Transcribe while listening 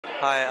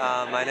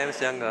Hi, my name is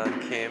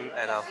Younggun Kim,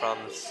 and I'm from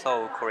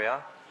Seoul,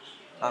 Korea.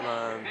 I'm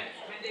a,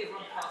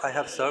 I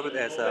have served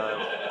as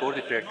a board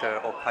director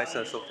of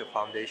Python Software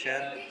Foundation,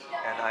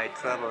 and I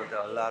traveled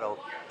a lot of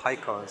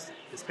PyCons,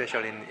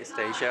 especially in East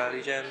Asia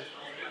region.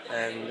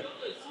 And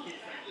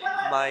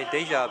my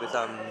day job is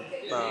I'm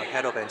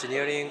head of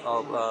engineering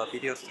of a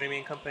video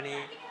streaming company,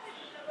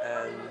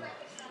 and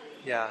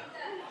yeah.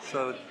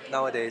 So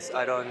nowadays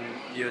I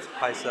don't use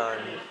Python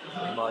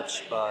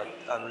much, but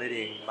I'm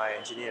leading my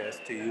engineers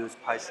to use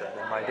Python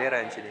and my data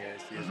engineers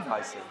use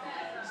Python.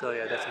 So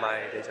yeah, that's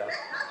my day job.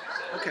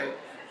 Okay.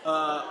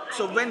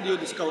 So when do you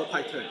discover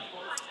Python?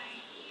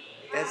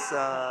 It's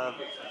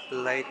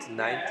late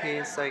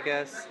 90s, I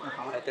guess.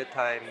 Uh-huh. At that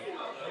time,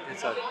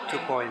 it's a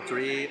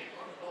 2.3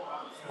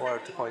 or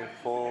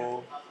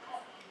 2.4,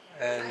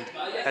 and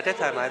at that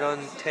time I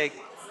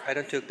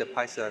don't took the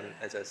Python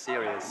as a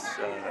serious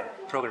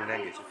programming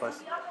language. It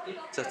was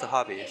just a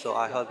hobby. So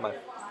I heard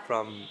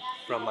from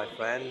from my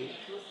friend.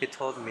 He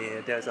told me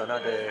there's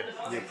another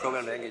new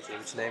programming language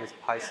which name is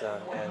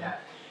Python, and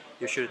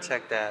you should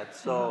check that.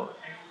 So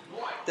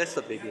that's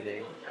the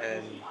beginning.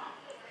 And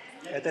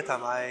at that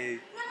time, I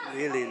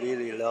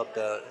really loved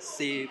the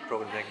C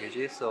programming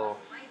languages. So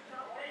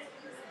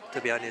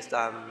to be honest,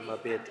 I'm a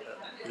bit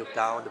looked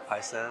down the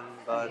Python,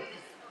 but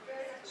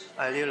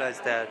I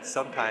realized that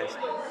sometimes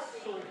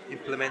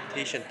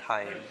implementation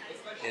time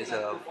is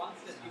a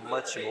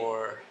much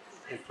more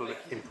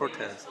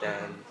important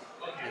than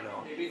you know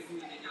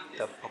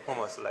the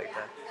performance like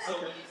that.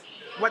 Okay.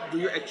 What do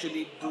you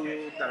actually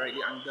do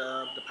directly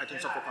under the Python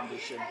Software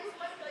Foundation?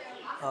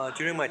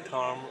 During my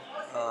term,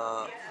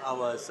 I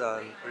was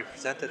a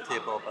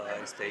representative of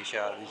East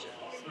Asia region.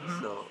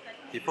 So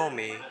before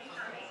me,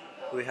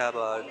 we have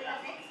a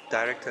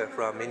director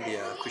from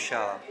India,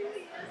 Kushal,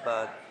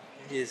 but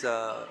he's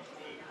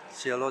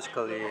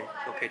geologically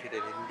located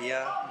in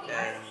India,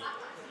 and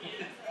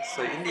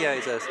so India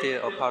is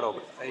still a part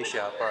of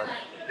Asia, but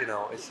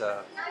it's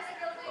a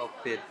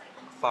bit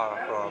far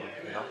from.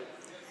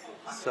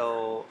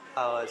 So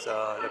I was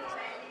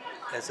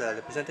as a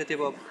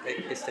representative of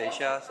East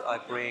Asia, so I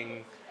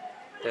bring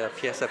the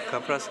PSF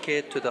conference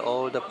kit to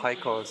all the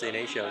PyCons in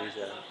Asia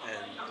region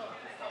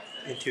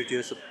and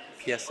introduce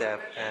PSF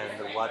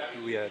and what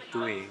we are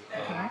doing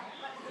and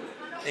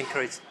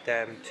encourage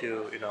them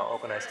to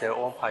organize their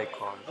own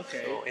PyCon.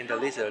 Okay. So in the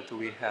result,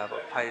 we have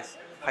a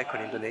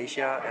PyCon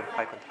Indonesia and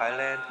PyCon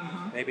Thailand.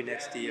 Maybe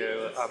next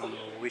year, I'm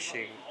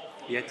wishing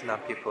Vietnam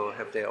people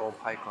have their own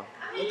PyCon.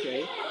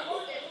 Okay.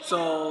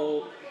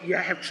 So you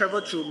have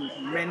traveled to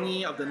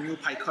many of the new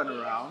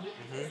PyCon around.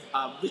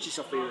 Which is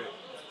your favorite?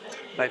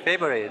 My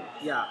favorite.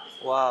 Yeah.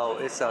 Wow,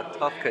 it's a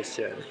tough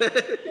question.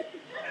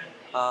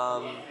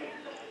 Um,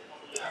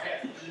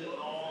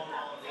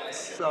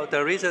 so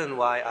the reason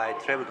why I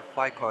traveled to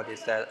PyCon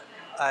is that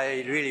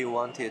I really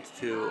wanted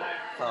to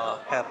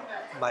have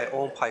my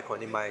own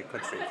PyCon in my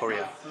country,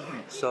 Korea.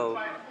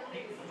 So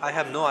I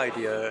have no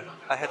idea.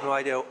 I had no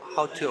idea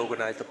how to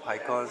organize the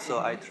PyCon, so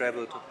I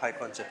traveled to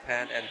PyCon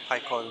Japan and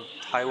PyCon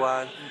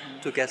Taiwan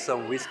to get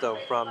some wisdom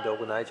from the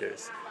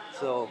organizers.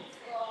 So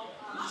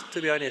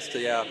to be honest,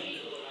 yeah,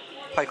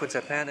 PyCon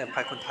Japan and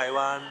PyCon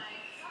Taiwan,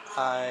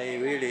 I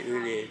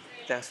really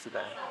thanks to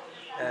them.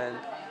 And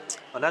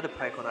another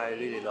PyCon I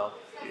really love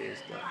is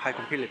the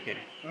PyCon Philippines.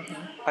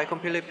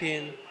 PyCon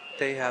Philippines,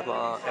 they have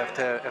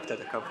after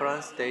the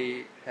conference,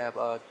 they have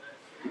a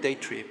day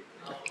trip,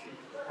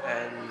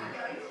 and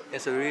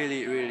it's a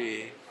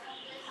really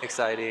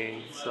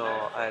exciting. So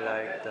I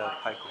like the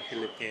PyCon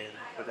Philippines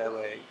for that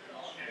way,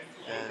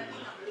 and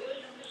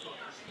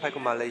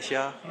PyCon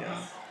Malaysia,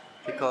 yeah,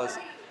 because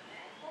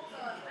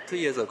 2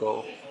 years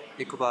ago,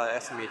 Ikuba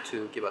asked me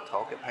to give a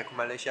talk at PyCon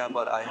Malaysia,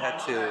 but I had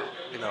to,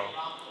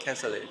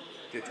 cancel it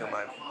due to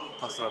my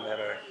personal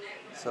matter.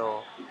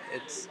 So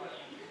it's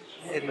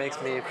it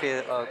makes me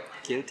feel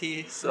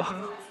guilty. So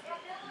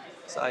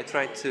so I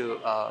try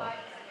to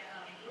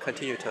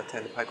continue to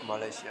attend PyCon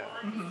Malaysia.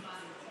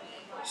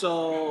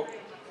 So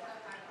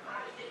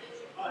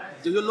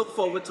do you look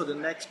forward to the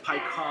next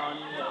PyCon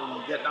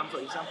in Vietnam, for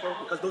example?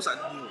 Because those are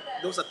new.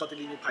 Those are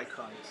totally new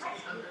PyCons.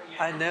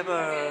 I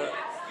never.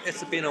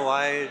 It's been a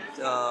while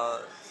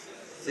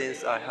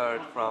since I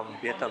heard from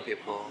Vietnam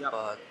people, Yep.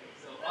 but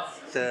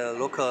the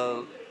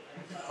local,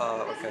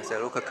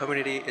 local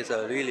community is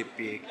really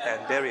big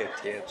and very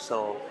active.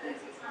 So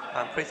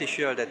I'm pretty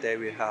sure that they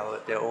will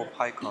have their own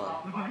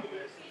PyCon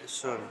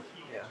soon.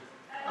 Yeah,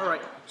 All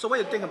right. So what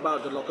do you think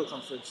about the local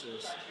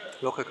conferences?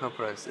 local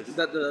conferences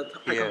The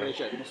PyCon here.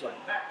 Malaysia, this one.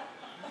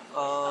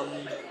 Um,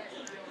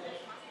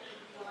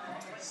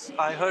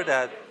 I heard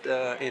that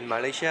in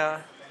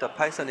Malaysia, the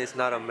Python is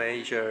not a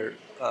major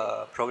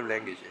programming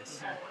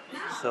languages.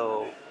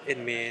 So it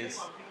means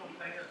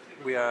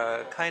we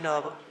are kind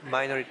of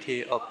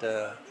minority of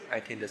the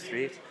IT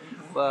industry,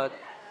 but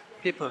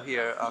people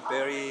here are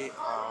very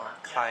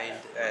kind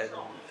and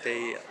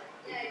they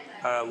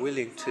are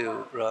willing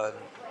to learn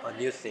a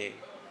new thing.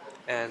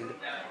 And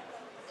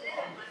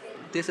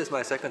this is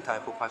my second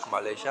time for Park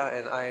Malaysia,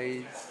 and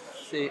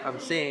I'm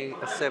seeing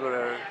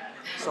several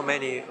so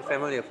many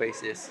familiar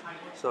faces.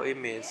 So it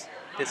means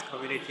this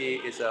community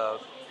is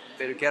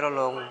very get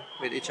along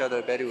with each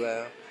other very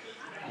well.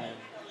 And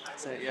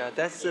so yeah,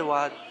 that's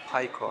what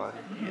PyCon.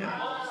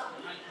 Yeah.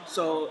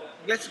 So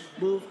let's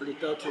move a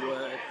little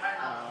toward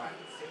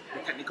the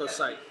technical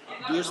side.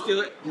 Do you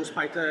still use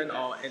Python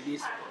or at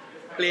least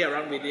play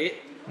around with it?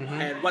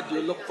 And what do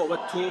you look forward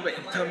to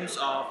in terms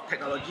of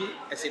technology,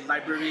 as in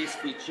libraries,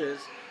 features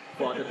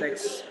for the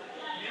next,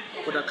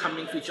 for the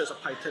coming features of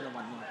Python and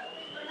whatnot?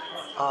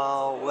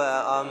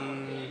 Well,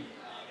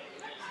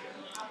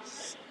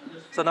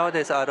 so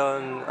nowadays I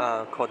don't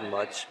code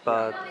much,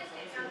 but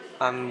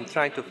I'm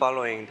trying to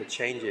following the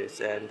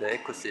changes and the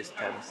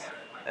ecosystems,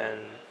 and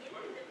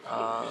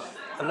uh,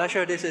 I'm not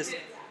sure this is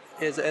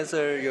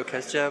answer your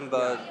question,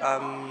 but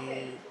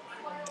I'm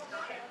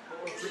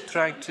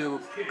trying to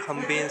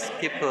convince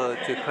people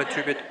to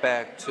contribute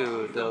back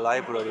to the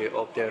library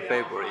of their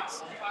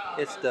favorites.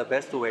 It's the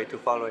best way to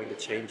following the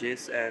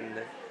changes,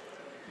 and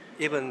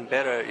even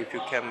better if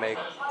you can make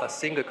a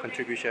single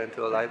contribution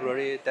to a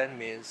library. That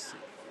means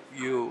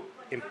you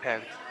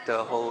impact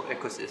the whole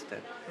ecosystem.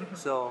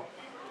 So.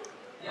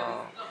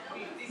 Uh,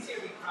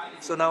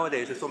 so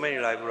nowadays, so many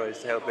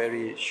libraries have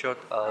very short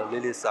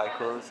release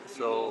cycles.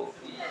 So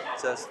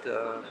just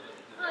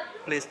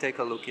please take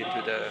a look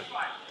into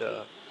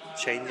the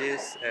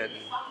changes and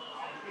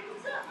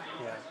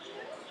yeah,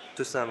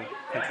 do some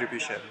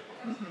contribution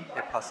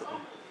if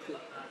possible.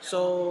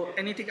 So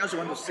anything else you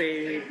want to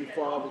say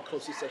before we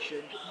close this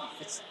session?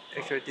 It's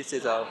actually this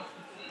is a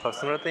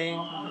personal thing,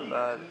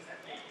 but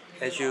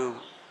as you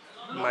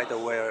might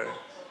aware,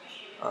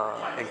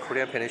 in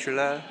Korean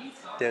Peninsula,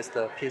 there's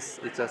the peace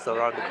is just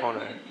around the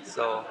corner.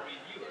 So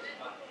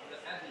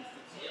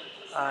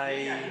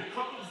I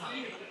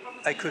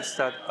I could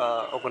start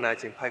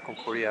organizing PyCon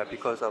Korea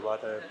because of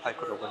other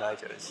PyCon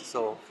organizers.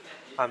 So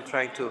I'm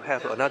trying to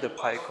help another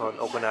PyCon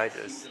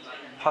organizers,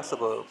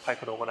 possible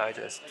PyCon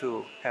organizers,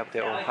 to have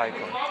their own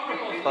PyCon.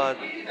 But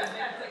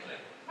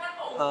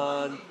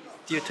uh,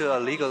 due to a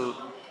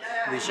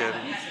reason,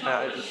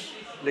 uh,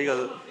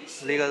 legal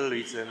legal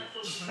reason,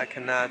 I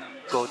cannot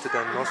go to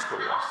the North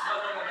Korea.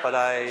 But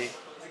I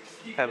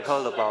have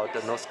heard about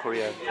the North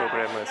Korean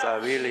programmers are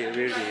really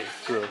really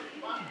good.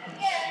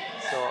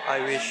 So I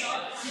wish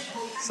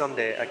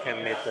someday I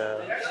can meet the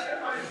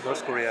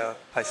North Korea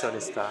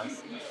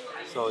Pythonistas.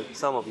 So if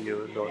some of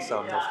you know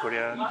some North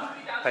Korea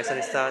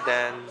Pythonista,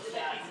 then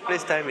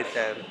please tell me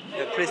them.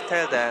 Please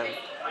tell them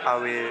I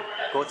will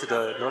go to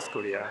the North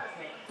Korea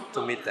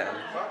to meet them,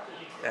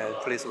 and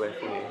please wait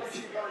for me.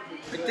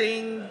 I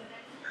think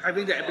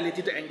having the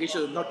ability to engage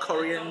with North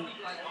Korean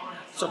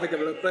software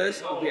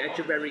developers will be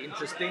actually very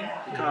interesting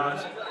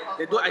because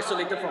they do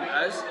isolated from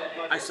us.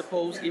 I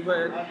suppose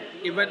even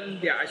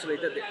they are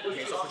isolated,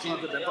 there's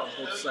opportunity to learn from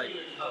both sides.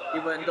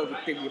 Even though we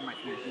think we might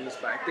reduce,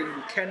 but I think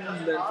we can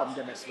learn from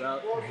them as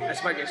well,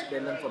 as much as they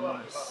learn from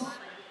us.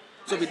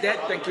 So with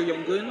that, thank you,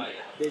 Younggun.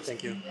 This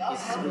Thank you.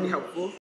 is really helpful.